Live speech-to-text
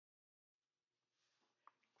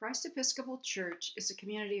Christ Episcopal Church is a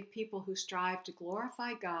community of people who strive to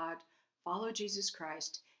glorify God, follow Jesus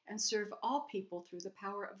Christ, and serve all people through the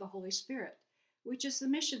power of the Holy Spirit, which is the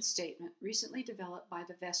mission statement recently developed by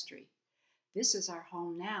the vestry. This is our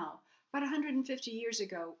home now, but 150 years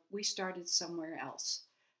ago, we started somewhere else.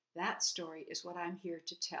 That story is what I'm here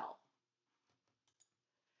to tell.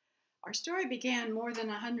 Our story began more than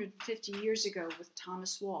 150 years ago with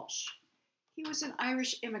Thomas Walsh. He was an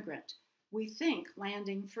Irish immigrant, we think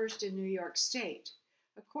landing first in New York State.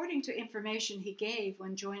 According to information he gave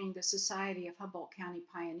when joining the Society of Humboldt County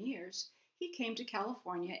Pioneers, he came to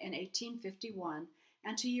California in 1851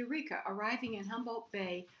 and to Eureka, arriving in Humboldt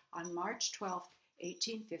Bay on March 12,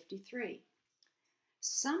 1853.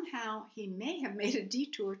 Somehow he may have made a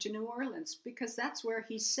detour to New Orleans because that's where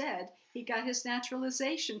he said he got his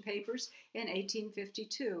naturalization papers in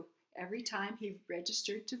 1852, every time he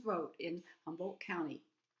registered to vote in Humboldt County.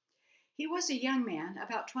 He was a young man,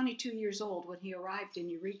 about 22 years old, when he arrived in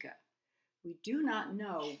Eureka. We do not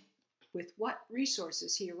know with what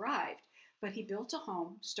resources he arrived, but he built a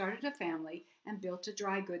home, started a family, and built a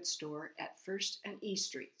dry goods store at First and E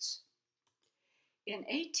Streets. In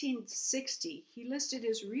 1860, he listed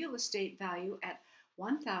his real estate value at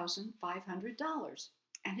 $1,500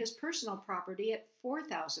 and his personal property at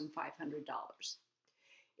 $4,500.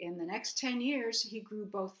 In the next 10 years, he grew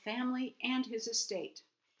both family and his estate.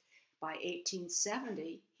 By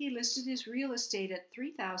 1870, he listed his real estate at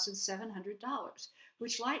 $3,700,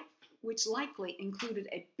 which likely included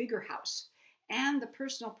a bigger house, and the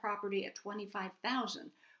personal property at $25,000,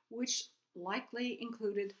 which likely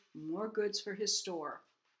included more goods for his store.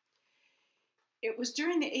 It was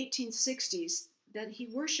during the 1860s that he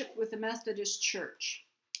worshiped with the Methodist Church.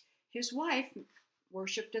 His wife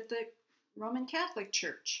worshiped at the Roman Catholic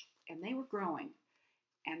Church, and they were growing.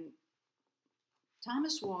 And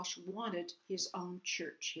Thomas Walsh wanted his own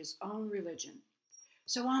church, his own religion.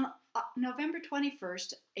 So on November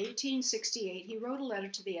 21st, 1868, he wrote a letter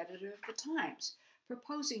to the editor of the Times,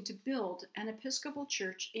 proposing to build an Episcopal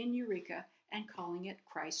church in Eureka and calling it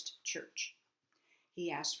Christ Church.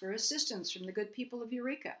 He asked for assistance from the good people of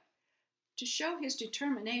Eureka. To show his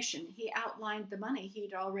determination, he outlined the money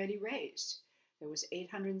he'd already raised. There was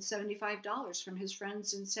 $875 from his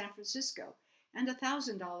friends in San Francisco and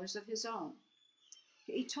 $1,000 of his own.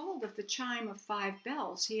 He told of the chime of 5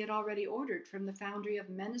 bells he had already ordered from the foundry of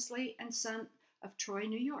Mennesley and Son of Troy,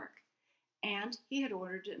 New York, and he had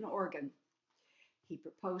ordered an organ. He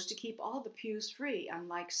proposed to keep all the pews free,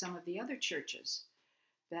 unlike some of the other churches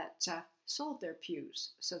that sold their pews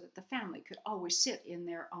so that the family could always sit in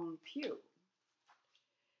their own pew.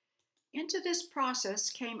 Into this process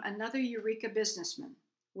came another Eureka businessman,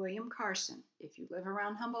 William Carson. If you live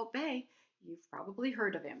around Humboldt Bay, you've probably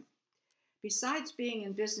heard of him. Besides being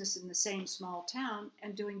in business in the same small town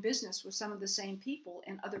and doing business with some of the same people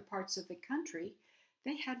in other parts of the country,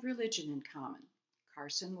 they had religion in common.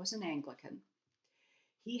 Carson was an Anglican.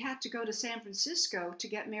 He had to go to San Francisco to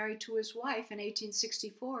get married to his wife in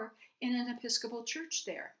 1864 in an Episcopal church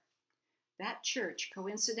there. That church,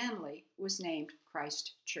 coincidentally, was named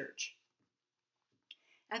Christ Church.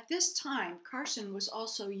 At this time, Carson was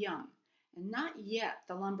also young, and not yet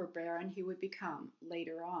the lumber baron he would become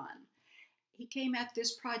later on. He came at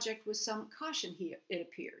this project with some caution, it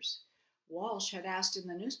appears. Walsh had asked in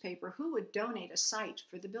the newspaper who would donate a site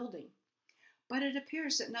for the building, but it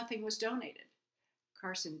appears that nothing was donated.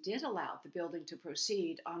 Carson did allow the building to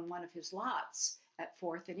proceed on one of his lots at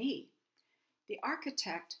 4th and E. The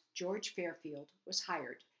architect, George Fairfield, was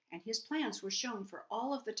hired, and his plans were shown for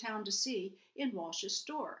all of the town to see in Walsh's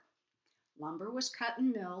store. Lumber was cut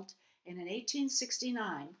and milled, and in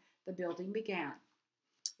 1869, the building began.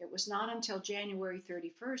 It was not until January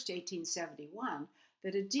 31st, 1871,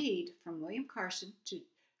 that a deed from William Carson to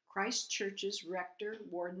Christ Church's rector,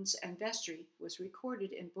 wardens, and vestry was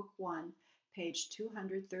recorded in Book 1, page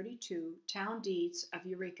 232, Town Deeds of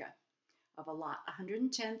Eureka, of a lot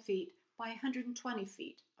 110 feet by 120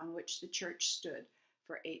 feet on which the church stood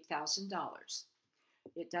for $8,000.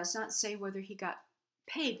 It does not say whether he got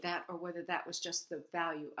paid that or whether that was just the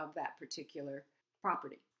value of that particular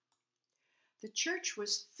property. The church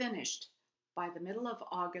was finished by the middle of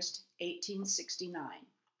August 1869.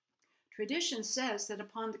 Tradition says that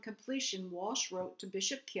upon the completion, Walsh wrote to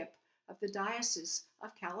Bishop Kipp of the Diocese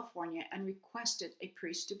of California and requested a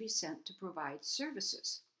priest to be sent to provide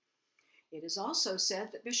services. It is also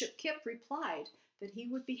said that Bishop Kipp replied that he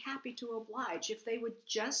would be happy to oblige if they would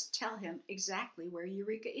just tell him exactly where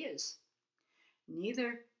Eureka is.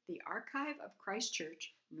 Neither the Archive of Christ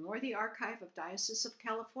Church nor the Archive of Diocese of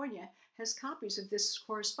California has copies of this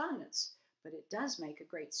correspondence, but it does make a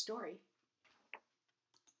great story.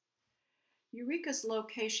 Eureka's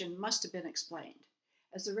location must have been explained,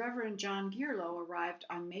 as the Reverend John Gierlow arrived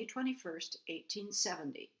on May 21st,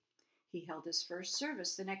 1870. He held his first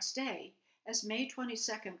service the next day, as May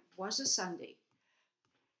 22nd was a Sunday.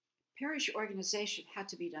 Parish organization had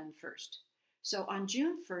to be done first. So on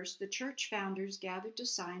June 1st, the church founders gathered to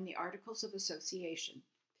sign the Articles of Association.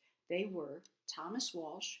 They were Thomas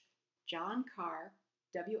Walsh, John Carr,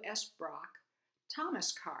 W.S. Brock,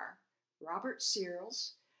 Thomas Carr, Robert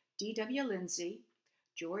Searles, D.W. Lindsay,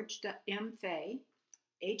 George M. Fay,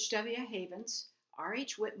 H.W. Havens,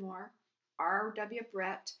 R.H. Whitmore, R.W.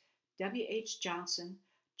 Brett, W.H. Johnson,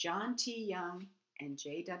 John T. Young, and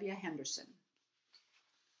J.W. Henderson.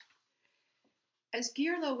 As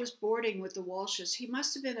Gierlow was boarding with the Walshes, he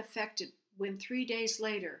must have been affected when 3 days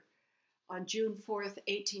later, on June 4th,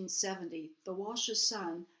 1870, the Walsh's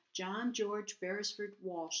son, John George Beresford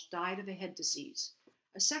Walsh, died of a head disease.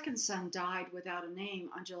 A second son died without a name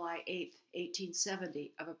on July 8,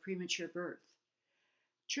 1870, of a premature birth.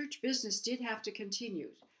 Church business did have to continue,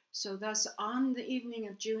 so thus on the evening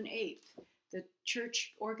of June 8th, the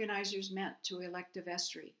church organizers met to elect a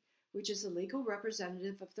vestry, which is the legal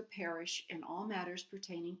representative of the parish in all matters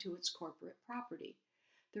pertaining to its corporate property.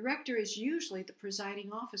 The rector is usually the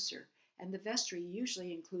presiding officer, and the vestry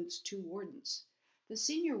usually includes 2 wardens. The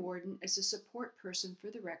senior warden is a support person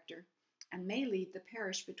for the rector and may lead the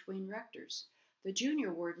parish between rectors. The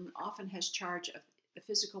junior warden often has charge of the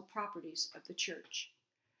physical properties of the church.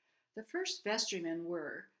 The first vestrymen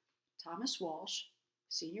were Thomas Walsh,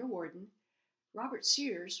 senior warden, Robert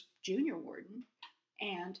Sears, junior warden,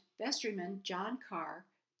 and vestrymen John Carr,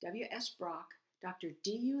 W.S. Brock, Dr.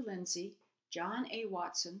 D.U. Lindsay, John A.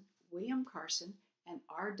 Watson, William Carson, and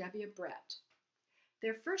R.W. Brett.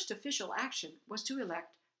 Their first official action was to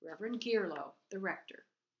elect Reverend Gierlow, the rector.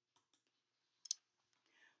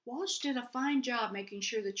 Walsh did a fine job making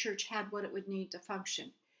sure the church had what it would need to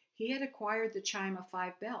function. He had acquired the chime of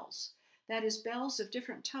 5 bells, that is, bells of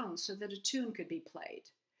different tones so that a tune could be played.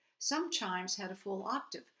 Some chimes had a full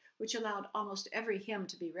octave, which allowed almost every hymn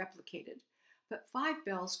to be replicated, but 5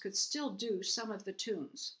 bells could still do some of the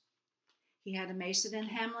tunes. He had a Mason and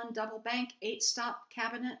Hamlin double bank 8-stop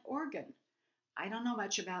cabinet organ. I don't know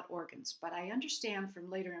much about organs, but I understand from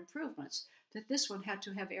later improvements that this one had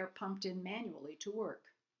to have air pumped in manually to work.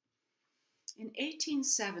 In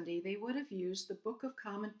 1870, they would have used the Book of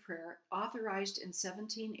Common Prayer, authorized in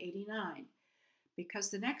 1789, because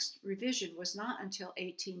the next revision was not until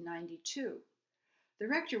 1892. The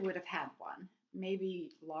rector would have had one,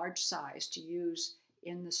 maybe large size, to use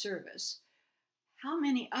in the service. How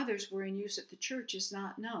many others were in use at the church is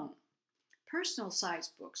not known.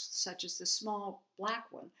 Personal-sized books, such as the small black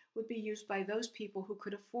one, would be used by those people who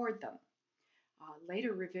could afford them.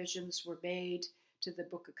 Later revisions were made to the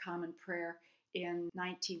Book of Common Prayer in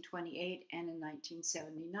 1928 and in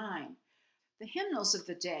 1979. The hymnals of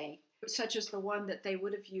the day, such as the one that they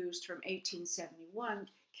would have used from 1871,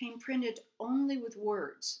 came printed only with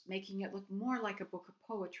words, making it look more like a book of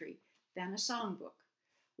poetry than a songbook.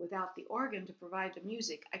 Without the organ to provide the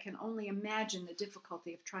music, I can only imagine the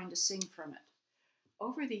difficulty of trying to sing from it.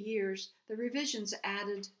 Over the years, the revisions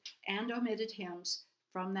added and omitted hymns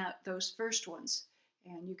from those first ones,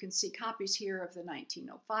 and you can see copies here of the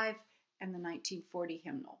 1905 and the 1940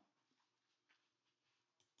 hymnal.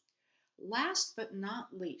 Last but not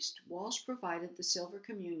least, Walsh provided the Silver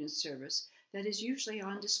Communion service that is usually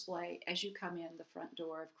on display as you come in the front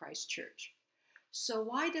door of Christ Church. So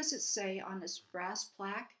why does it say on its brass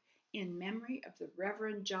plaque, "In memory of the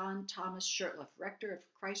Reverend John Thomas Shurtleff, rector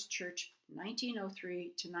of Christ Church,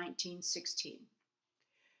 1903 to 1916?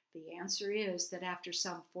 The answer is that after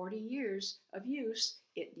some 40 years of use,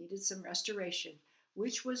 it needed some restoration,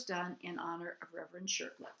 which was done in honor of Reverend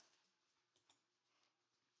Shurtleff.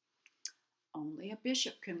 Only a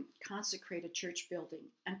bishop can consecrate a church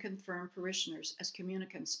building and confirm parishioners as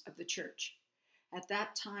communicants of the church. At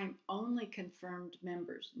that time, only confirmed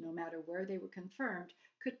members, no matter where they were confirmed,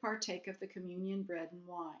 could partake of the communion bread and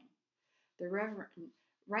wine. The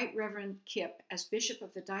Right Reverend Kipp, as Bishop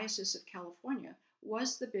of the Diocese of California,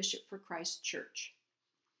 was the bishop for Christ Church.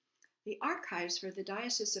 The archives for the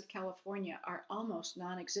Diocese of California are almost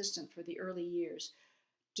non-existent for the early years,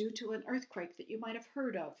 due to an earthquake that you might have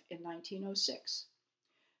heard of in 1906.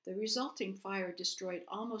 The resulting fire destroyed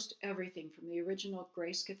almost everything from the original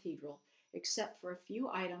Grace Cathedral, except for a few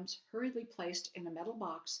items hurriedly placed in a metal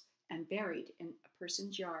box and buried in a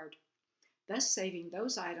person's yard, thus saving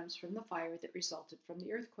those items from the fire that resulted from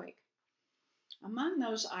the earthquake. Among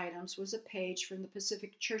those items was a page from the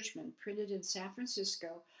Pacific Churchman printed in San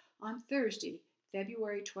Francisco on Thursday,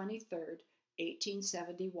 February 23,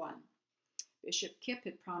 1871. Bishop Kipp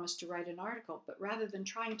had promised to write an article, but rather than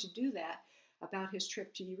trying to do that about his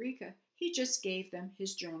trip to Eureka, he just gave them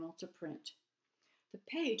his journal to print. The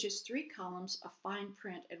page is 3 columns of fine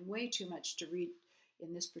print and way too much to read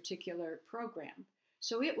in this particular program,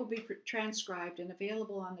 so it will be transcribed and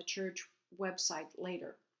available on the church website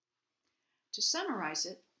later. To summarize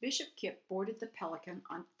it, Bishop Kipp boarded the Pelican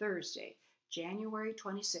on Thursday, January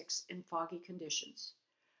 26, in foggy conditions.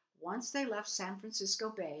 Once they left San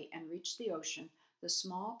Francisco Bay and reached the ocean, the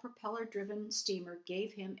small propeller-driven steamer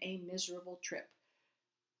gave him a miserable trip.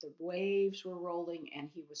 The waves were rolling and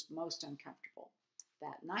he was most uncomfortable.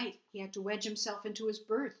 That night, he had to wedge himself into his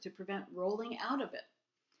berth to prevent rolling out of it.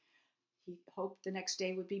 He hoped the next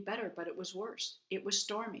day would be better, but it was worse. It was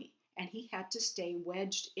stormy, and he had to stay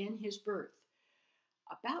wedged in his berth.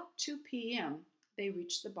 About 2 p.m., they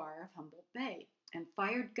reached the bar of Humboldt Bay and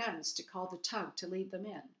fired guns to call the tug to lead them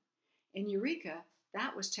in. In Eureka,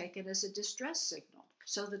 that was taken as a distress signal,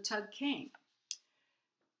 so the tug came.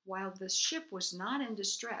 While the ship was not in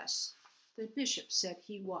distress, the bishop said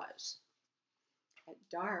he was. At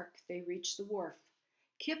dark, they reached the wharf.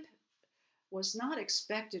 Kipp was not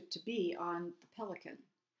expected to be on the Pelican.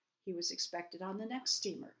 He was expected on the next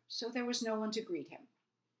steamer, so there was no one to greet him.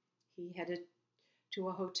 He headed to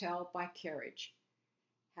a hotel by carriage.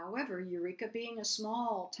 However, Eureka being a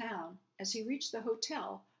small town, as he reached the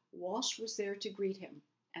hotel, Walsh was there to greet him,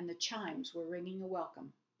 and the chimes were ringing a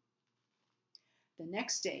welcome. The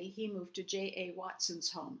next day, he moved to J.A.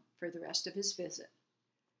 Watson's home for the rest of his visit.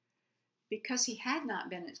 Because he had not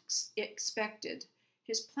been expected,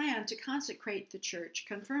 his plan to consecrate the church,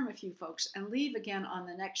 confirm a few folks, and leave again on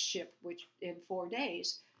the next ship, which in 4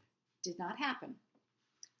 days, did not happen.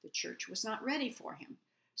 The church was not ready for him,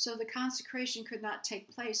 so the consecration could not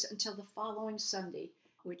take place until the following Sunday,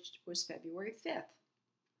 which was February 5th.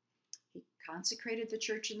 He consecrated the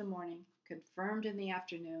church in the morning, confirmed in the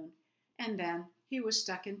afternoon, and then he was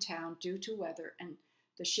stuck in town due to weather and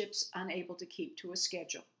the ships unable to keep to a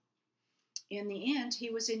schedule. In the end, he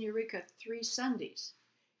was in Eureka 3 Sundays.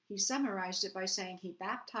 He summarized it by saying he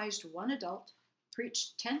baptized 1 adult,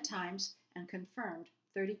 preached 10 times, and confirmed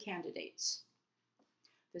 30 candidates.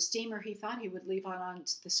 The steamer he thought he would leave on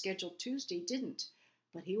the scheduled Tuesday didn't,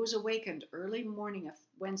 but he was awakened early morning of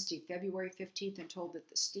Wednesday, February 15th, and told that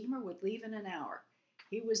the steamer would leave in an hour.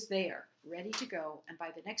 He was there, ready to go, and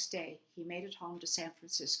by the next day, he made it home to San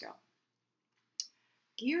Francisco.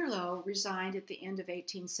 Gierlow resigned at the end of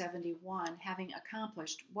 1871, having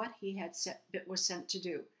accomplished what he was sent to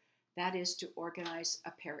do, that is, to organize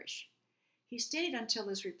a parish. He stayed until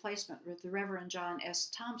his replacement with the Reverend John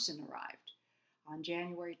S. Thompson arrived on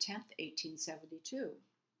January 10, 1872.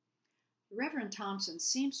 Reverend Thompson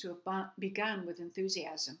seems to have begun with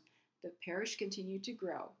enthusiasm. The parish continued to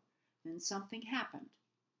grow. Then something happened,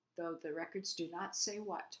 though the records do not say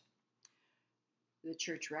what. The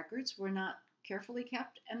church records were not carefully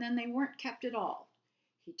kept, and then they weren't kept at all.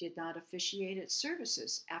 He did not officiate its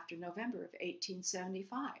services after November of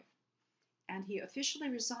 1875, and he officially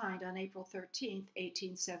resigned on April 13,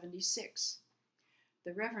 1876.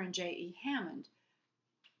 The Reverend J.E. Hammond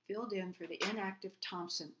filled in for the inactive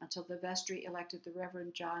Thompson until the vestry elected the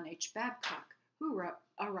Reverend John H. Babcock, who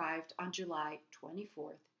arrived on July 24,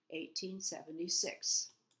 1876.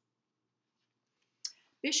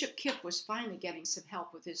 Bishop Kipp was finally getting some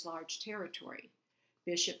help with his large territory.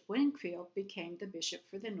 Bishop Wingfield became the bishop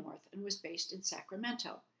for the North and was based in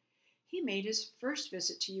Sacramento. He made his first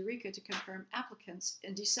visit to Eureka to confirm applicants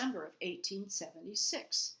in December of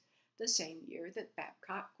 1876, the same year that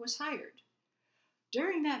Babcock was hired.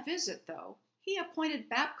 During that visit, though, he appointed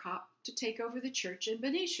Babcock to take over the church in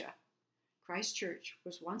Benicia. Christ Church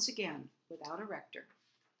was once again without a rector.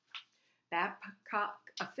 Babcock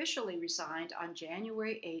officially resigned on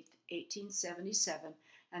January 8, 1877,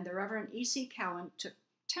 and the Reverend E.C. Cowan took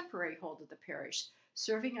temporary hold of the parish,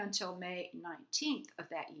 serving until May 19th of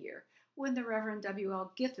that year, when the Reverend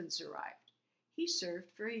W.L. Githens arrived. He served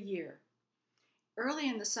for a year. Early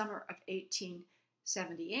in the summer of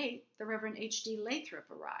 1878, the Reverend H.D. Lathrop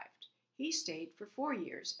arrived. He stayed for 4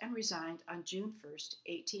 years and resigned on June 1,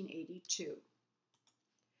 1882.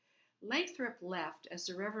 Lathrop left as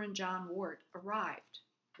the Reverend John Wart arrived.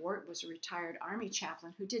 Wart was a retired Army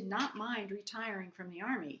chaplain who did not mind retiring from the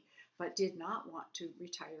Army, but did not want to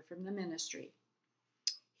retire from the ministry.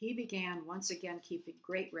 He began once again keeping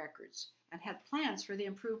great records and had plans for the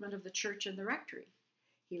improvement of the church and the rectory.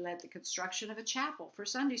 He led the construction of a chapel for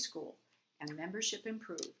Sunday school, and membership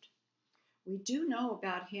improved. We do know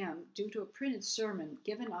about him due to a printed sermon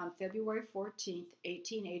given on February 14,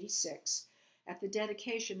 1886, at the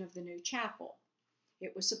dedication of the new chapel.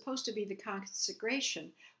 It was supposed to be the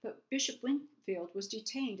consecration, but Bishop Wingfield was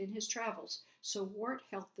detained in his travels, so Wart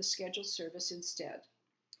held the scheduled service instead.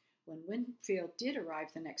 When Wingfield did arrive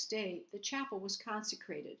the next day, the chapel was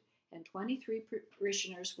consecrated, and 23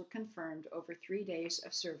 parishioners were confirmed over 3 days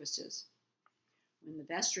of services. When the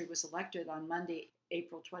vestry was elected on Monday,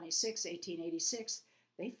 April 26, 1886,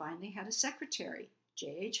 they finally had a secretary,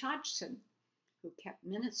 J.H. Hodgson, who kept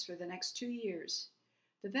minutes for the next 2 years.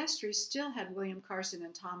 The vestry still had William Carson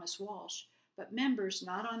and Thomas Walsh, but members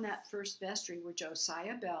not on that first vestry were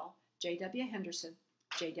Josiah Bell, J.W. Henderson,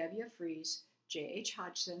 J.W. Fries, J.H.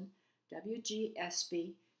 Hodgson, W.G.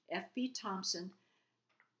 Espy, F.B. Thompson,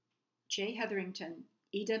 J. Hetherington,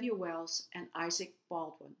 E.W. Wells, and Isaac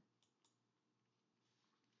Baldwin.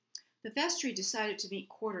 The vestry decided to meet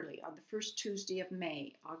quarterly on the first Tuesday of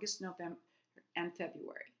May, August, November, and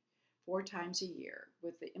February, 4 times a year.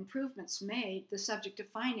 With the improvements made, the subject of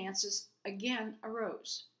finances again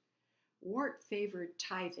arose. Wart favored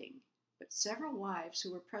tithing, but several wives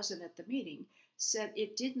who were present at the meeting said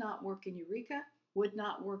it did not work in Eureka, would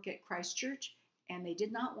not work at Christ Church, and they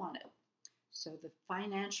did not want it. So the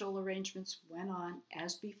financial arrangements went on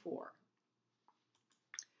as before.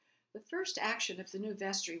 The first action of the new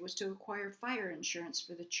vestry was to acquire fire insurance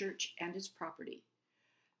for the church and its property.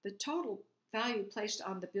 The total value placed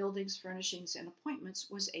on the buildings, furnishings, and appointments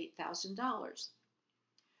was $8,000.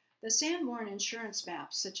 The Sanborn insurance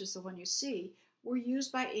maps, such as the one you see, were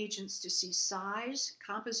used by agents to see size,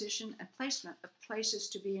 composition, and placement of places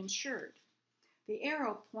to be insured. The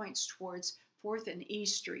arrow points towards 4th and E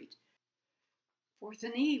Street. 4th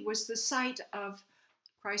and E was the site of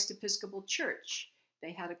Christ Episcopal Church.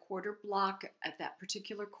 They had a quarter block at that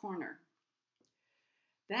particular corner.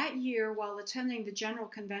 That year, while attending the General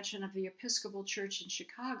Convention of the Episcopal Church in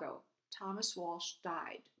Chicago, Thomas Walsh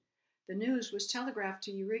died. The news was telegraphed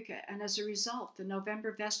to Eureka, and as a result, the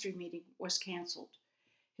November vestry meeting was canceled.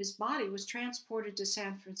 His body was transported to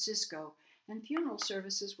San Francisco, and funeral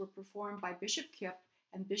services were performed by Bishop Kipp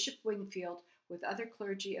and Bishop Wingfield with other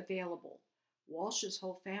clergy available. Walsh's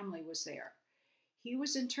whole family was there. He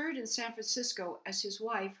was interred in San Francisco as his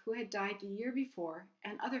wife, who had died the year before,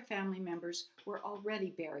 and other family members were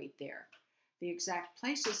already buried there. The exact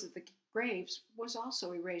places of the graves was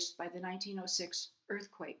also erased by the 1906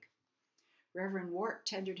 earthquake. Reverend Wart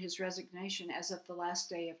tendered his resignation as of the last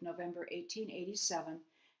day of November 1887,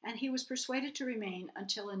 and he was persuaded to remain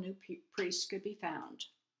until a new priest could be found.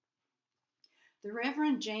 The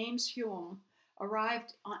Reverend James Hume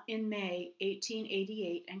arrived in May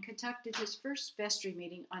 1888 and conducted his first vestry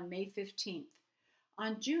meeting on May 15th.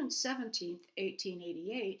 On June 17,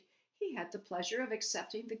 1888, he had the pleasure of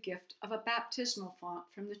accepting the gift of a baptismal font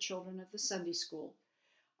from the children of the Sunday school.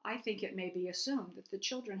 I think it may be assumed that the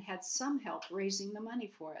children had some help raising the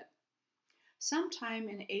money for it. Sometime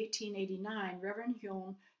in 1889, Reverend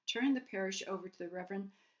Hume turned the parish over to the Reverend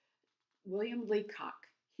William Leacock.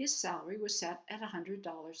 His salary was set at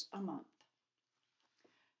 $100 a month.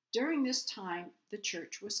 During this time, the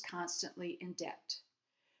church was constantly in debt.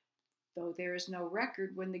 Though there is no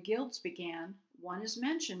record when the guilds began, one is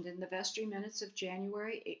mentioned in the vestry minutes of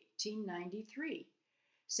January 1893.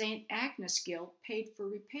 St. Agnes Guild paid for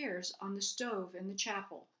repairs on the stove in the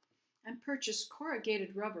chapel and purchased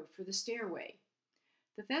corrugated rubber for the stairway.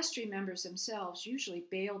 The vestry members themselves usually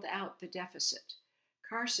bailed out the deficit.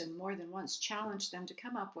 Carson more than once challenged them to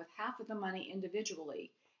come up with half of the money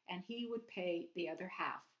individually, and he would pay the other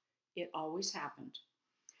half. It always happened.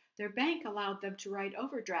 Their bank allowed them to write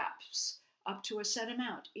overdrafts up to a set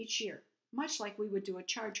amount each year, much like we would do a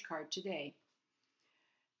charge card today.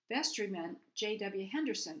 Vestryman J.W.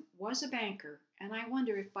 Henderson was a banker, and I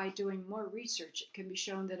wonder if by doing more research it can be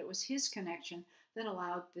shown that it was his connection that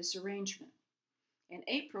allowed this arrangement. In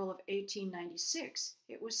April of 1896,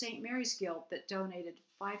 it was St. Mary's Guild that donated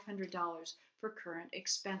 $500 for current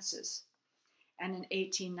expenses. And in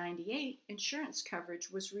 1898, insurance coverage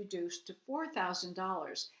was reduced to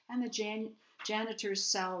 $4,000 and the janitor's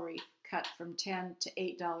salary cut from $10 to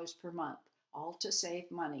 $8 per month, all to save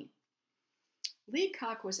money.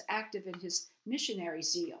 Leacock was active in his missionary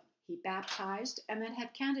zeal. He baptized and then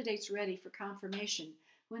had candidates ready for confirmation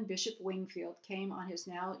when Bishop Wingfield came on his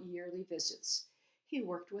now yearly visits. He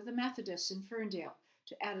worked with the Methodists in Ferndale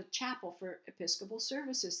to add a chapel for Episcopal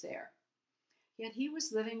services there. Yet he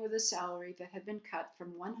was living with a salary that had been cut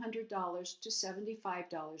from $100 to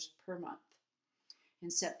 $75 per month. In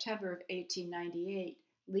September of 1898,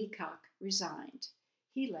 Leacock resigned.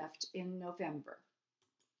 He left in November.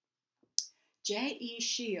 J.E.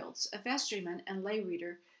 Shields, a vestryman and lay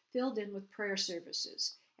reader, filled in with prayer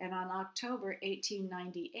services, and on October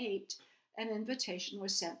 1898, an invitation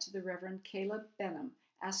was sent to the Reverend Caleb Benham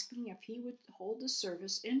asking if he would hold a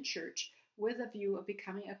service in church with a view of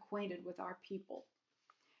becoming acquainted with our people.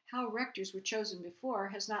 How rectors were chosen before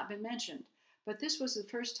has not been mentioned, but this was the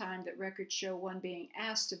first time that records show one being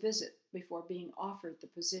asked to visit before being offered the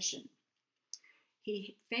position.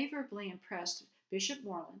 He favorably impressed Bishop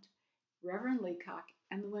Moreland, Reverend Leacock,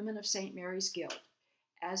 and the women of St. Mary's Guild.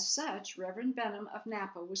 As such, Reverend Benham of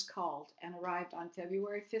Napa was called and arrived on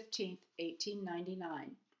February 15,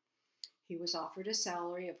 1899. He was offered a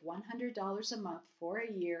salary of $100 a month for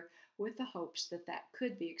a year with the hopes that that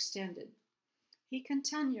could be extended. He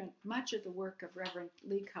continued much of the work of Reverend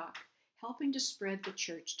Leacock, helping to spread the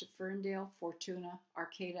church to Ferndale, Fortuna,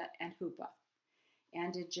 Arcata, and Hoopa.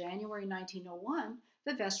 And in January 1901,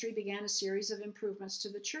 the vestry began a series of improvements to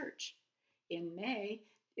the church. In May,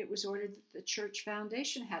 it was ordered that the church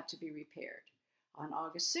foundation had to be repaired. On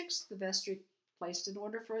August 6th, the vestry placed an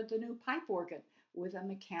order for the new pipe organ with a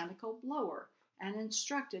mechanical blower and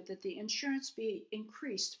instructed that the insurance be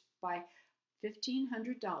increased by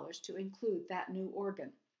 $1,500 to include that new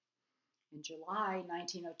organ. In July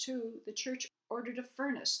 1902, the church ordered a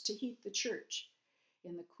furnace to heat the church.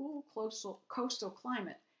 In the cool coastal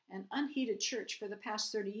climate, an unheated church for the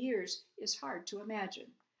past 30 years is hard to imagine.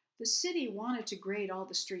 The city wanted to grade all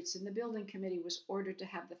the streets, and the building committee was ordered to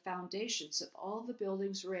have the foundations of all the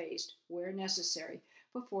buildings raised, where necessary,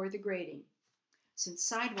 before the grading. Since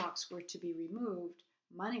sidewalks were to be removed,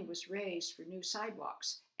 money was raised for new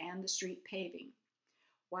sidewalks and the street paving.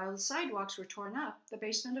 While the sidewalks were torn up, the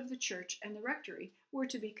basement of the church and the rectory were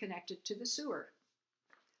to be connected to the sewer.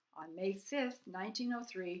 On May 5,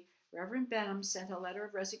 1903, Reverend Benham sent a letter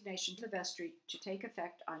of resignation to the vestry to take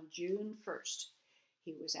effect on June 1st.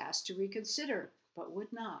 He was asked to reconsider, but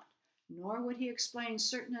would not, nor would he explain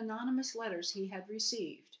certain anonymous letters he had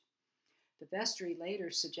received. The vestry later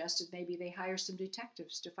suggested maybe they hire some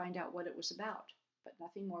detectives to find out what it was about, but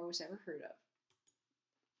nothing more was ever heard of.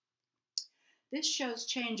 This shows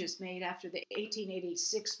changes made after the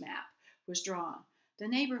 1886 map was drawn. The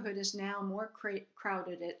neighborhood is now more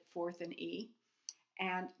crowded at 4th and E,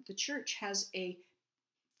 and the church has a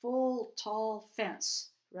full, tall fence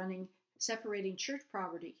separating church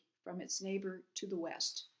property from its neighbor to the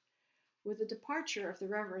west. With the departure of the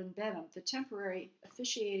Reverend Benham, the temporary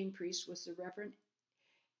officiating priest was the Reverend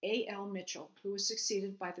A.L. Mitchell, who was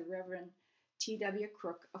succeeded by the Reverend T.W.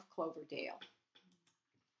 Crook of Cloverdale.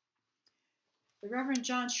 The Reverend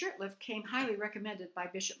John Shirtliff came highly recommended by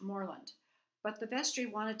Bishop Moreland, but the vestry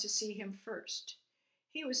wanted to see him first.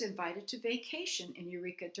 He was invited to vacation in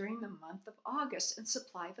Eureka during the month of August and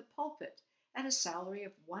supply the pulpit at a salary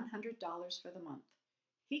of $100 for the month.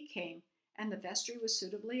 He came, and the vestry was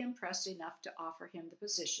suitably impressed enough to offer him the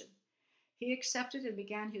position. He accepted and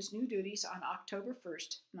began his new duties on October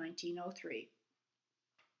 1st, 1903.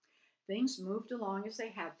 Things moved along as they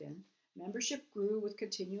had been. Membership grew with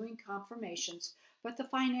continuing confirmations, but the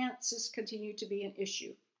finances continued to be an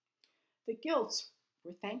issue. The guilds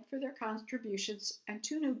were thanked for their contributions, and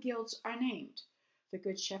 2 new guilds are named, the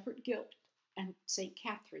Good Shepherd Guild and St.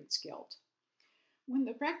 Catherine's Guild. When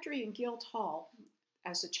the rectory and guild hall,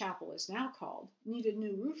 as the chapel is now called, needed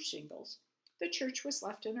new roof shingles, the church was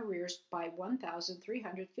left in arrears by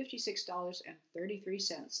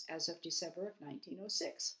 $1,356.33 as of December of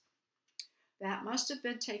 1906. That must have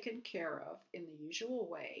been taken care of in the usual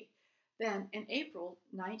way. Then, in April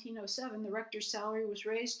 1907, the rector's salary was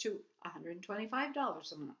raised to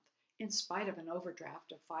 $125 a month, in spite of an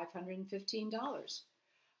overdraft of $515.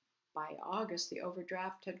 By August, the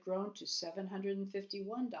overdraft had grown to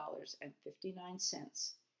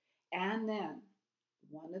 $751.59. And then,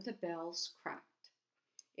 one of the bells cracked.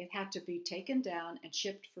 It had to be taken down and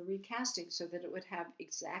shipped for recasting so that it would have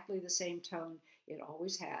exactly the same tone it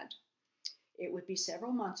always had. It would be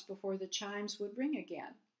several months before the chimes would ring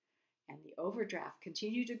again, and the overdraft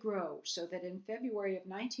continued to grow so that in February of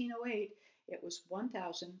 1908 it was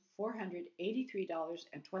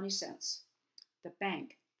 $1,483.20. The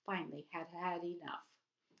bank finally had enough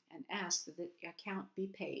and asked that the account be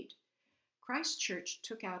paid. Christ Church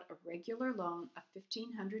took out a regular loan of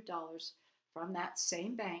 $1,500 from that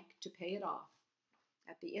same bank to pay it off.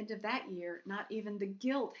 At the end of that year, not even the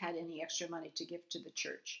guild had any extra money to give to the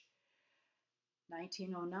church.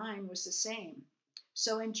 1909 was the same.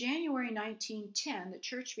 So in January 1910, the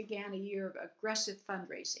church began a year of aggressive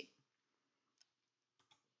fundraising.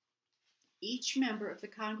 Each member of the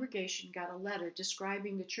congregation got a letter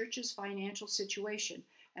describing the church's financial situation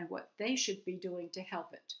and what they should be doing to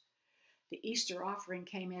help it. The Easter offering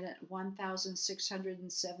came in at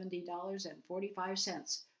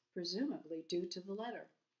 $1,670.45, presumably due to the letter.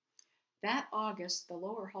 That August, the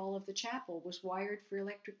lower hall of the chapel was wired for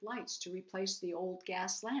electric lights to replace the old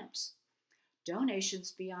gas lamps.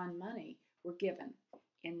 Donations beyond money were given.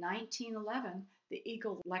 In 1911, the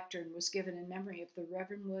Eagle Lectern was given in memory of the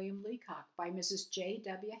Reverend William Leacock by Mrs. J.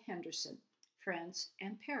 W. Henderson, friends,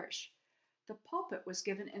 and parish. The pulpit was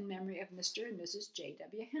given in memory of Mr. and Mrs. J.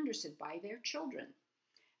 W. Henderson by their children,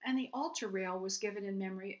 and the altar rail was given in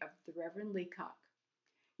memory of the Reverend Leacock.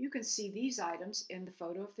 You can see these items in the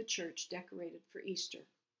photo of the church decorated for Easter.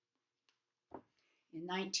 In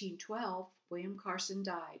 1912, William Carson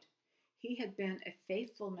died. He had been a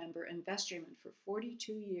faithful member and vestryman for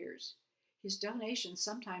 42 years. His donations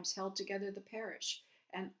sometimes held together the parish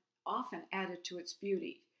and often added to its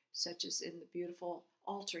beauty, such as in the beautiful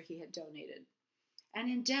altar he had donated. And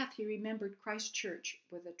in death, he remembered Christ Church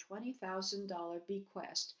with a $20,000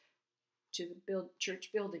 bequest to the church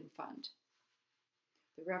building fund.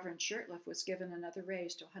 The Reverend Shirtliff was given another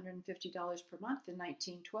raise to $150 per month in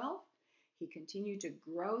 1912. He continued to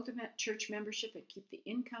grow the church membership and keep the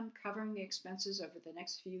income covering the expenses over the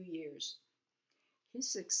next few years. His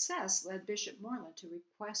success led Bishop Moreland to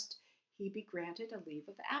request he be granted a leave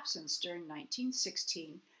of absence during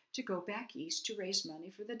 1916 to go back east to raise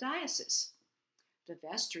money for the diocese. The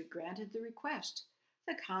vestry granted the request.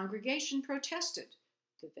 The congregation protested.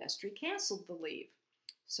 The vestry canceled the leave.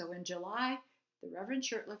 So in July, the Reverend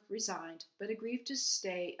Shirtliff resigned, but agreed to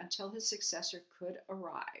stay until his successor could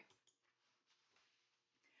arrive.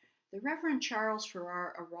 The Reverend Charles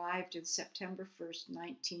Farrar arrived in September 1st,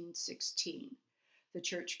 1916. The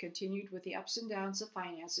church continued with the ups and downs of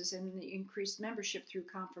finances and the increased membership through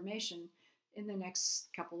confirmation in the next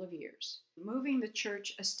couple of years. Moving the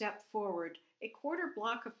church a step forward, a quarter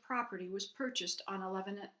block of property was purchased on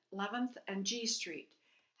 11th and G Street.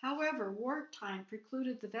 However, wartime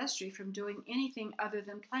precluded the vestry from doing anything other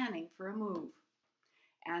than planning for a move.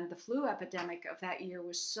 And the flu epidemic of that year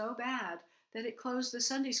was so bad that it closed the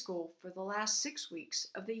Sunday school for the last 6 weeks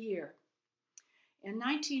of the year. In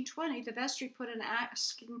 1920, the vestry put an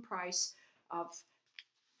asking price of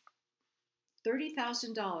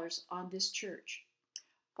 $30,000 on this church.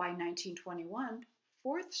 By 1921,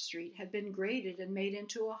 4th Street had been graded and made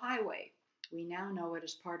into a highway. We now know it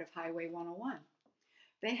as part of Highway 101.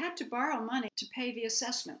 They had to borrow money to pay the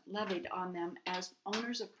assessment levied on them as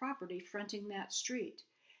owners of property fronting that street.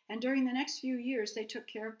 And during the next few years, they took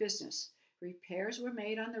care of business. Repairs were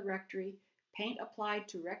made on the rectory, paint applied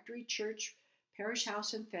to rectory, church, parish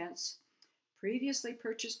house, and fence. Previously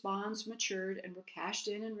purchased bonds matured and were cashed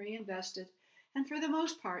in and reinvested, and for the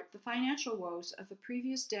most part, the financial woes of the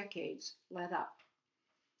previous decades let up.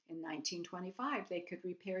 In 1925, they could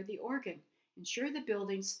repair the organ, insure the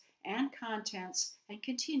buildings and contents, and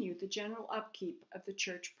continue the general upkeep of the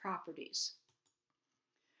church properties.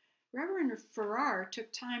 Reverend Farrar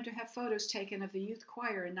took time to have photos taken of the youth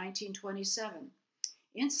choir in 1927.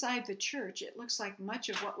 Inside the church, it looks like much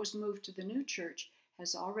of what was moved to the new church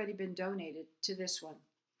has already been donated to this one.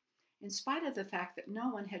 In spite of the fact that no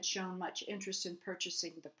one had shown much interest in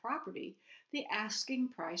purchasing the property, the asking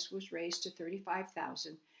price was raised to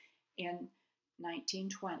 $35,000 in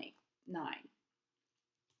 1929.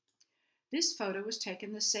 This photo was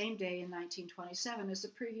taken the same day in 1927 as the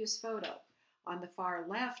previous photo. On the far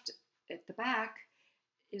left, at the back,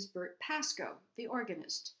 is Bert Pascoe, the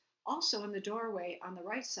organist. Also in the doorway on the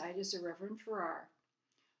right side is the Reverend Farrar.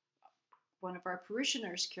 One of our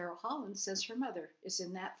parishioners, Carol Holland, says her mother is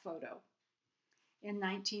in that photo. In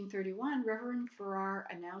 1931, Reverend Farrar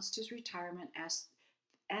announced his retirement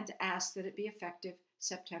and asked that it be effective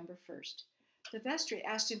September 1st. The vestry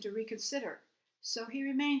asked him to reconsider, so he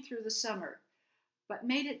remained through the summer, but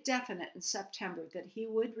made it definite in September that he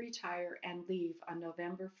would retire and leave on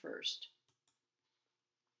November 1st.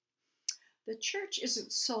 The church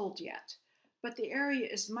isn't sold yet, but the area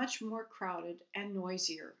is much more crowded and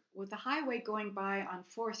noisier, with the highway going by on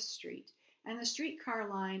 4th Street and the streetcar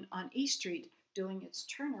line on E Street doing its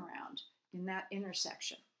turnaround in that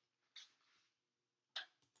intersection.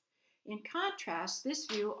 In contrast, this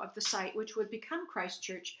view of the site, which would become Christ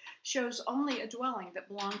Church, shows only a dwelling that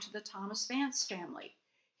belonged to the Thomas Vance family.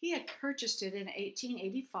 He had purchased it in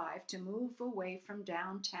 1885 to move away from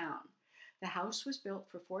downtown. The house was built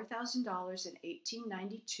for $4,000 in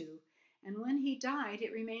 1892, and when he died,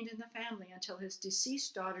 it remained in the family until his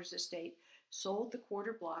deceased daughter's estate sold the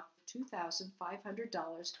quarter block for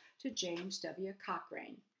 $2,500 to James W.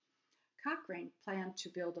 Cochrane. Cochrane planned to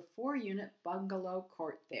build a 4-unit bungalow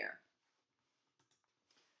court there.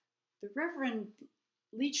 The Reverend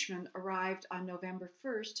Leachman arrived on November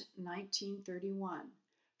 1st, 1931.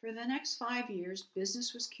 For the next 5 years,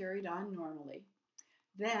 business was carried on normally.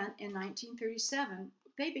 Then, in 1937,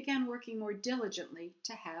 they began working more diligently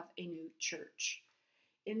to have a new church.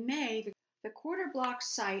 In May, the quarter block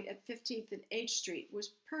site at 15th and H Street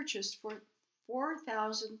was purchased for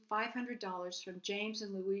 $4,500 from James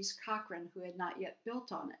and Louise Cochran, who had not yet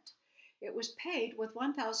built on it. It was paid with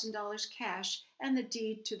 $1,000 cash and the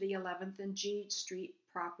deed to the 11th and G Street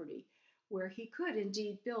property, where he could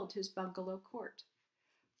indeed build his bungalow court.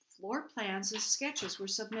 Floor plans and sketches were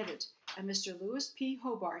submitted, and Mr. Louis P.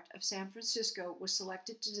 Hobart of San Francisco was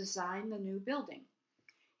selected to design the new building.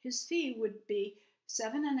 His fee would be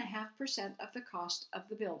 7.5% of the cost of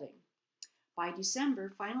the building. By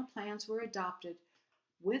December, final plans were adopted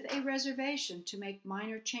with a reservation to make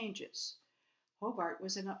minor changes. Hobart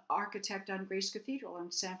was an architect on Grace Cathedral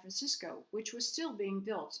in San Francisco, which was still being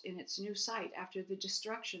built in its new site after the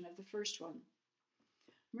destruction of the first one.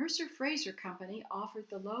 Mercer Fraser Company offered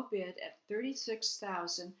the low bid at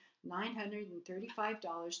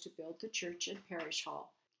 $36,935 to build the church and parish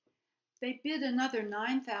hall. They bid another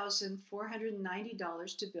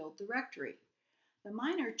 $9,490 to build the rectory. The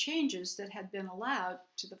minor changes that had been allowed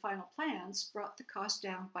to the final plans brought the cost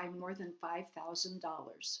down by more than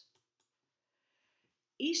 $5,000.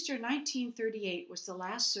 Easter 1938 was the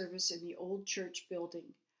last service in the old church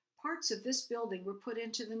building. Parts of this building were put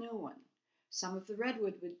into the new one. Some of the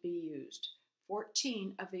redwood would be used.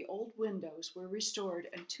 14 of the old windows were restored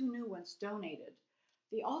and 2 new ones donated.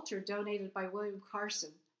 The altar donated by William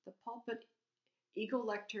Carson, the pulpit, eagle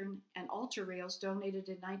lectern, and altar rails donated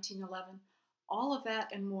in 1911. All of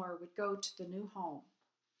that and more would go to the new home.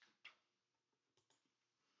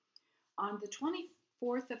 On the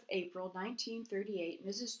 24th of April, 1938,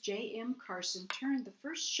 Mrs. J. M. Carson turned the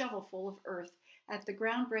first shovelful of earth at the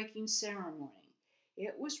groundbreaking ceremony.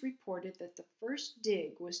 It was reported that the first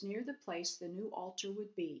dig was near the place the new altar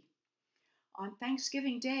would be. On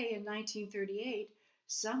Thanksgiving Day in 1938,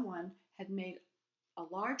 someone had made a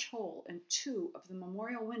large hole in 2 of the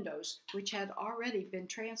memorial windows, which had already been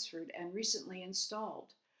transferred and recently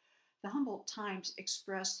installed. The Humboldt Times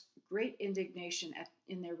expressed great indignation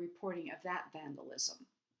in their reporting of that vandalism.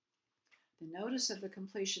 The notice of the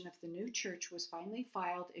completion of the new church was finally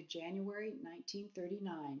filed in January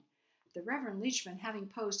 1939. The Reverend Leachman, having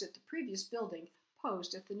posed at the previous building,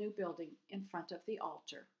 posed at the new building in front of the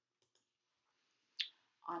altar.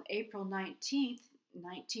 On April 19,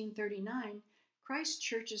 1939, Christ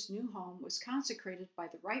Church's new home was consecrated by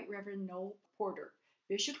the Right Reverend Noel Porter,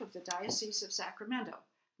 Bishop of the Diocese of Sacramento,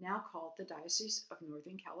 now called the Diocese of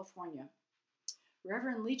Northern California.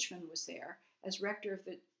 Reverend Leachman was there as rector of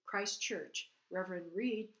the Christ Church. Reverend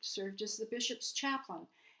Reed served as the bishop's chaplain,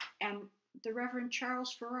 and the Reverend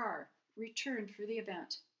Charles Farrar returned for the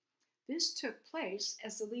event. This took place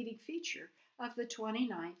as the leading feature of the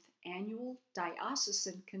 29th Annual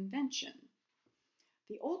Diocesan Convention.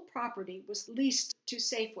 The old property was leased to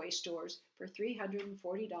Safeway stores for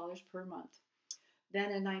 $340 per month.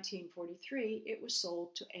 Then in 1943, it was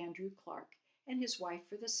sold to Andrew Clark and his wife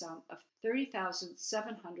for the sum of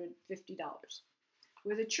 $30,750.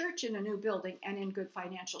 With a church in a new building and in good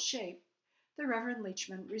financial shape, the Reverend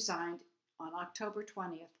Leachman resigned on October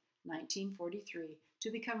 20th, 1943,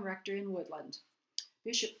 to become rector in Woodland.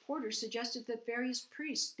 Bishop Porter suggested that various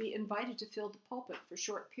priests be invited to fill the pulpit for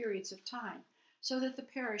short periods of time, so that the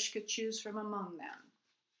parish could choose from among them.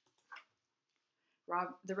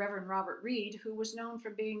 The Reverend Robert Reed, who was known for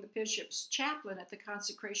being the bishop's chaplain at the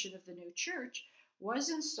consecration of the new church, was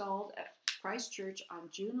installed at Christ Church on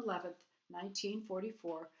June 11,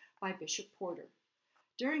 1944, by Bishop Porter.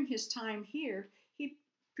 During his time here, he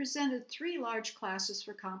presented 3 large classes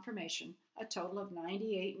for confirmation, a total of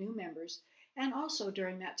 98 new members, and also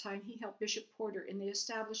during that time he helped Bishop Porter in the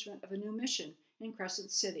establishment of a new mission in Crescent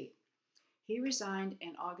City. He resigned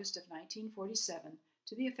in August of 1947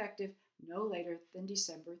 to be effective no later than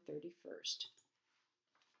December 31st.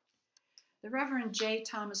 The Reverend J.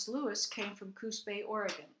 Thomas Lewis came from Coos Bay,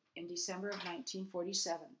 Oregon in December of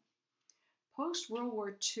 1947. Post-World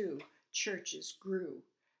War II, churches grew.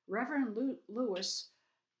 Reverend Lewis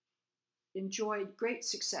enjoyed great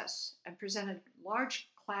success and presented large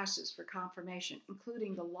classes for confirmation,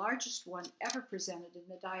 including the largest one ever presented in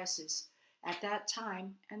the diocese at that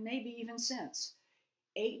time, and maybe even since.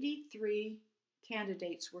 83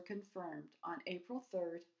 candidates were confirmed on April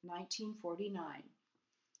 3rd, 1949.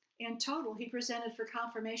 In total, he presented for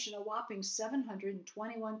confirmation a whopping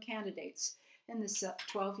 721 candidates in the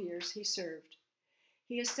 12 years he served.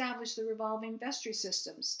 He established the revolving vestry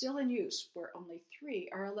system, still in use, where only 3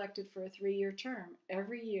 are elected for a 3-year term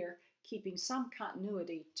every year, keeping some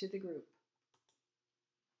continuity to the group.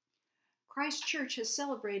 Christ Church has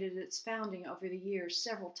celebrated its founding over the years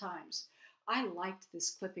several times. I liked this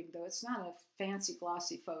clipping, though it's not a fancy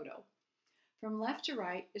glossy photo. From left to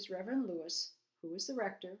right is Reverend Lewis, who was the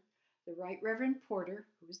rector, the Right Reverend Porter,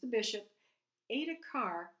 who was the bishop, Ada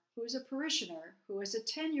Carr, who was a parishioner who as a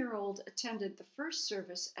 10-year-old attended the first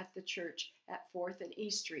service at the church at 4th and E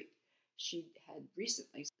Street. She had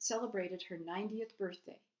recently celebrated her 90th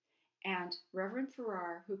birthday, and Reverend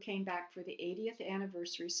Farrar, who came back for the 80th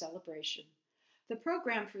anniversary celebration. The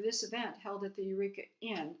program for this event, held at the Eureka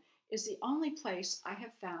Inn, is the only place I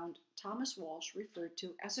have found Thomas Walsh referred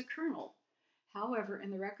to as a colonel. However,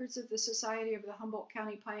 in the records of the Society of the Humboldt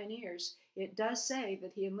County Pioneers, it does say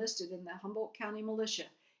that he enlisted in the Humboldt County Militia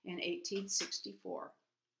in 1864.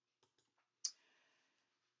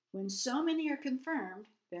 When so many are confirmed,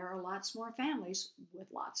 there are lots more families with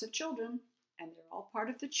lots of children, and they're all part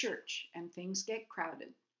of the church, and things get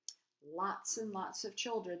crowded. Lots and lots of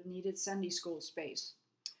children needed Sunday school space.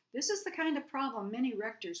 This is the kind of problem many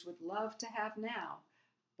rectors would love to have now,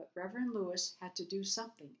 but Reverend Lewis had to do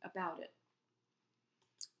something about it.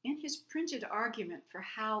 In his printed argument for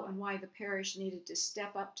how and why the parish needed to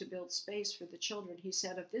step up to build space for the children, he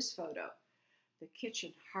said of this photo, "The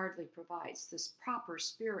kitchen hardly provides this proper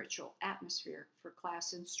spiritual atmosphere for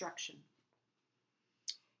class instruction."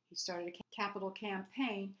 He started a capital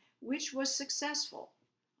campaign, which was successful.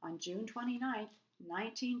 On June 29,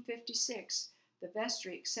 1956, the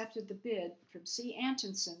vestry accepted the bid from C.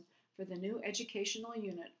 Antonson for the new educational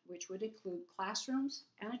unit, which would include classrooms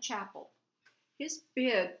and a chapel. His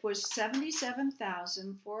bid was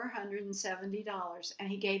 $77,470, and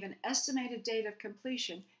he gave an estimated date of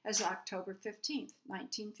completion as October 15,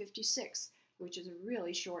 1956, which is a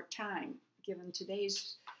really short time given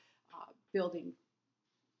today's building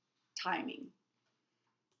timing.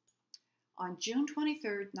 On June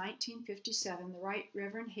 23, 1957, the Right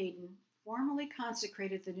Reverend Hayden formally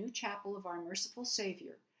consecrated the new chapel of Our Merciful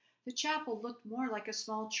Savior. The chapel looked more like a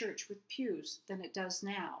small church with pews than it does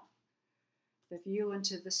now. The view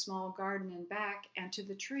into the small garden in back and to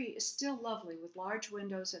the tree is still lovely, with large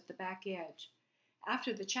windows at the back edge.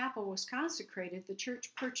 After the chapel was consecrated, the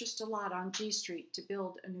church purchased a lot on G Street to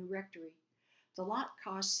build a new rectory. The lot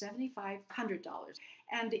cost $7,500,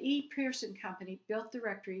 and the E. Pearson Company built the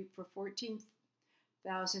rectory for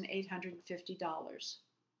 $14,850.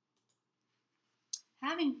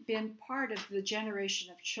 Having been part of the generation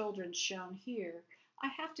of children shown here, I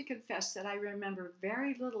have to confess that I remember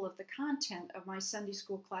very little of the content of my Sunday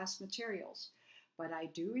school class materials, but I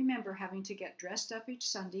do remember having to get dressed up each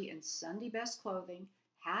Sunday in Sunday best clothing,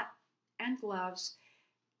 hat, and gloves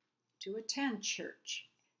to attend church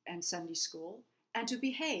and Sunday school, and to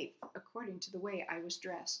behave according to the way I was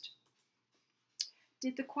dressed.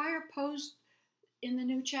 Did the choir pose in the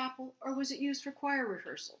new chapel, or was it used for choir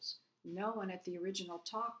rehearsals? No one at the original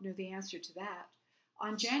talk knew the answer to that.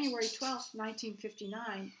 On January 12,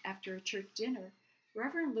 1959, after a church dinner,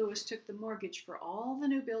 Reverend Lewis took the mortgage for all the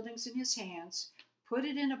new buildings in his hands, put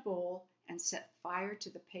it in a bowl, and set fire to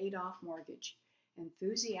the paid-off mortgage.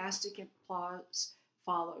 Enthusiastic applause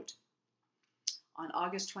followed. On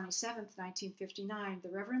August 27, 1959, the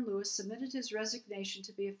Reverend Lewis submitted his resignation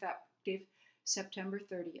to be effective September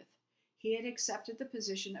 30th. He had accepted the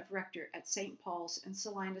position of rector at St. Paul's in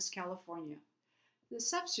Salinas, California. The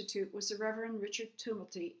substitute was the Reverend Richard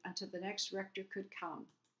Tumulty until the next rector could come.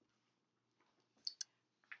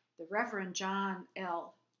 The Reverend John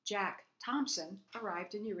L. Jack Thompson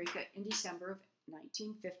arrived in Eureka in December of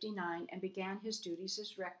 1959 and began his duties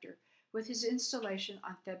as rector with his installation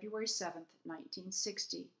on February 7,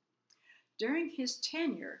 1960. During his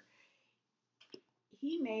tenure,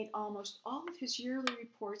 he made almost all of his yearly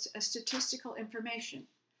reports as statistical information.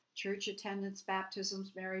 Church attendance,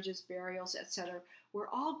 baptisms, marriages, burials, etc. were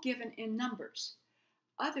all given in numbers.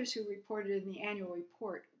 Others who reported in the annual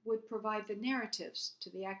report would provide the narratives to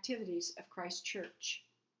the activities of Christ Church.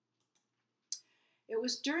 It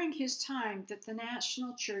was during his time that the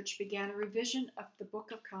National Church began a revision of the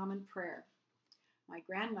Book of Common Prayer. My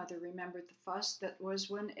grandmother remembered the fuss that was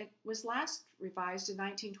when it was last revised in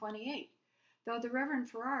 1928, though the Reverend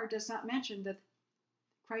Farrar does not mention that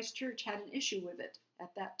Christ Church had an issue with it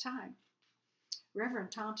at that time.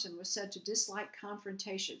 Reverend Thompson was said to dislike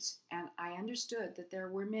confrontations, and I understood that there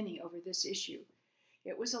were many over this issue.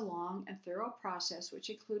 It was a long and thorough process which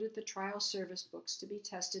included the trial service books to be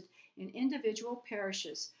tested in individual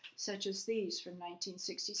parishes, such as these from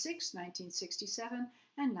 1966, 1967,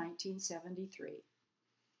 and 1973.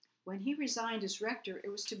 When he resigned as rector, it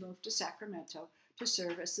was to move to Sacramento to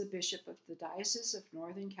serve as the bishop of the Diocese of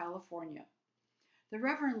Northern California. The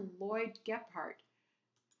Reverend Lloyd Gephardt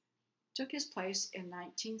took his place in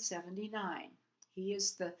 1979. He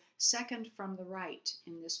is the second from the right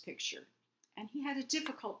in this picture. and he had a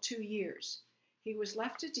difficult 2 years. He was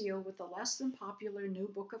left to deal with the less than popular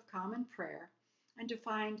New Book of Common Prayer and to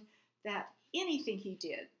find that anything he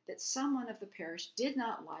did that someone of the parish did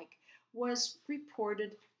not like was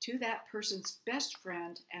reported to that person's best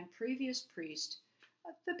friend and previous priest,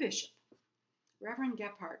 the bishop. Reverend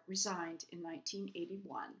Gebhardt resigned in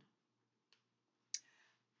 1981.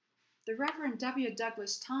 The Reverend W.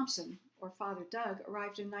 Douglas Thompson, or Father Doug,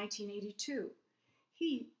 arrived in 1982.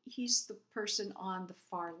 He's the person on the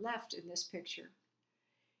far left in this picture.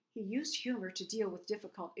 He used humor to deal with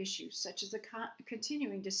difficult issues, such as the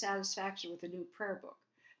continuing dissatisfaction with the new prayer book.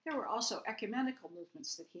 There were also ecumenical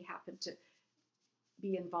movements that he happened to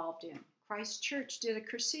be involved in. Christ Church did a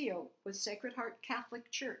Cursillo with Sacred Heart Catholic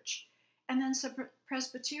Church, and then some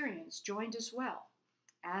Presbyterians joined as well,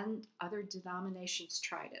 and other denominations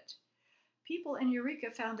tried it. People in Eureka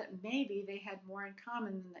found that maybe they had more in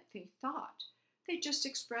common than they thought. They just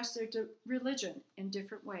expressed their religion in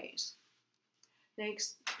different ways.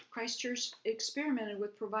 Christ Church experimented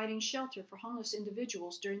with providing shelter for homeless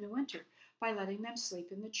individuals during the winter by letting them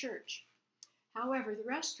sleep in the church. However, the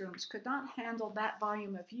restrooms could not handle that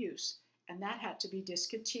volume of use, and that had to be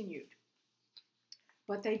discontinued.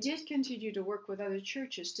 But they did continue to work with other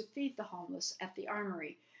churches to feed the homeless at the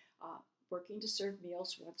Armory, working to serve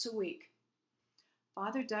meals once a week.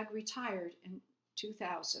 Father Doug retired in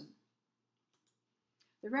 2000.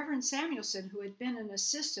 The Reverend Samuelson, who had been an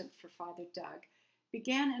assistant for Father Doug,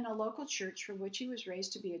 began in a local church from which he was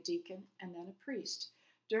raised to be a deacon and then a priest.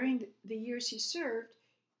 During the years he served,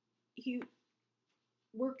 he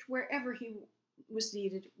worked wherever he was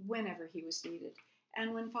needed, whenever he was needed.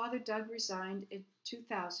 And when Father Doug resigned in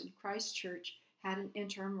 2000, Christ Church had an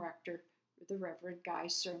interim rector, the Reverend Guy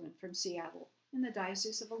Sermon from Seattle, in the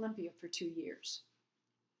Diocese of Olympia for 2 years.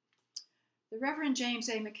 The Reverend James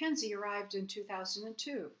A. McKenzie arrived in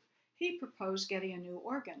 2002. He proposed getting a new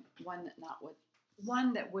organ,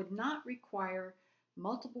 one that would not require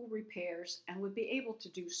multiple repairs and would be able to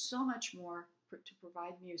do so much more to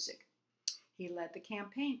provide music. He led the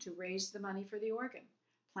campaign to raise the money for the organ.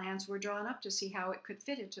 Plans were drawn up to see how it could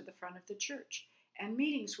fit into the front of the church, and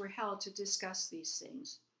meetings were held to discuss these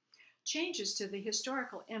things. Changes to the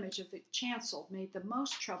historical image of the chancel made the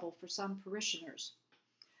most trouble for some parishioners.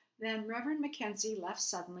 Then Reverend McKenzie left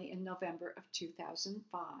suddenly in November of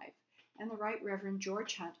 2005, and the Right Reverend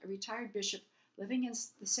George Hunt, a retired bishop living in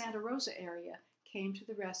the Santa Rosa area, came to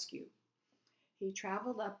the rescue. He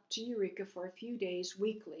traveled up to Eureka for a few days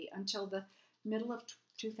weekly until the middle of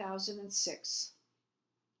 2006.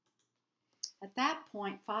 At that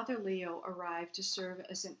point, Father Leo arrived to serve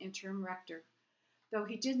as an interim rector. Though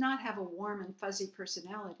he did not have a warm and fuzzy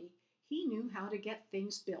personality, he knew how to get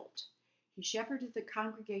things built. He shepherded the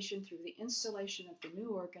congregation through the installation of the new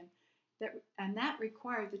organ, and that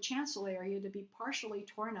required the chancel area to be partially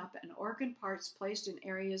torn up and organ parts placed in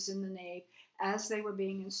areas in the nave as they were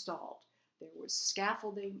being installed. There was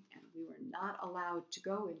scaffolding, and we were not allowed to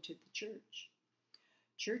go into the church.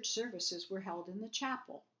 Church services were held in the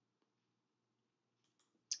chapel.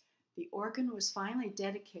 The organ was finally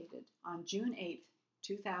dedicated on June 8,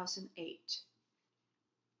 2008.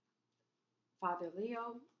 Father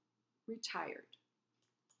Leo retired.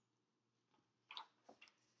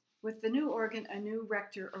 With the new organ, a new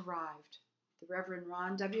rector arrived. The Reverend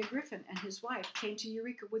Ron W. Griffin and his wife came to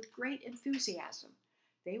Eureka with great enthusiasm.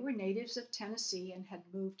 They were natives of Tennessee and had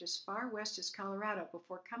moved as far west as Colorado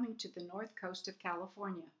before coming to the north coast of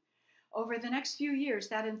California. Over the next few years,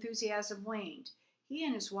 that enthusiasm waned. He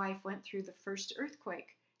and his wife went through the first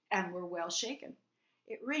earthquake and were well shaken.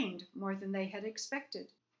 It rained more than they had expected.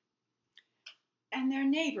 And their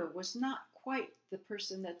neighbor was not quite the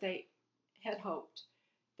person that they had hoped.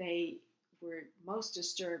 They were most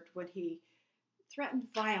disturbed when he threatened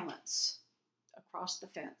violence across the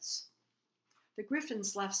fence. The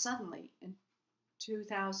Griffins left suddenly in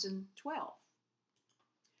 2012.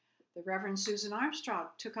 The Reverend Susan Armstrong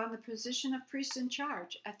took on the position of priest in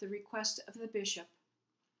charge at the request of the bishop.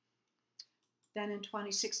 Then in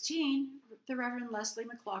 2016, the Reverend Leslie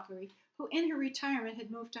McLaughlin, who in her retirement had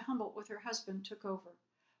moved to Humboldt with her husband, took over,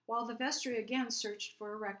 while the vestry again searched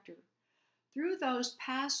for a rector. Through those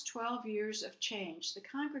past 12 years of change, the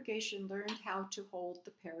congregation learned how to hold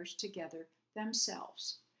the parish together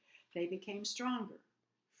themselves. They became stronger,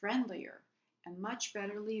 friendlier, and much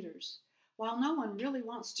better leaders. While no one really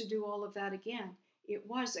wants to do all of that again, it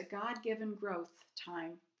was a God-given growth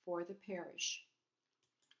time for the parish.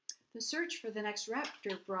 The search for the next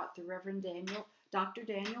rector brought the Reverend Dr.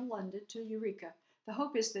 Daniel London to Eureka. The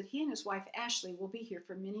hope is that he and his wife Ashley will be here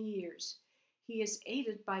for many years. He is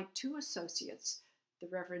aided by 2 associates, the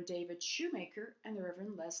Reverend David Shoemaker and the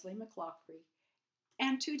Reverend Leslie McLaughlin,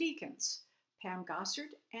 and 2 deacons, Pam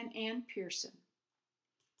Gossard and Ann Pearson.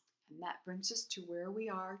 And that brings us to where we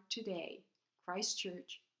are today, Christ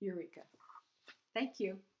Church, Eureka. Thank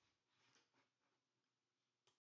you.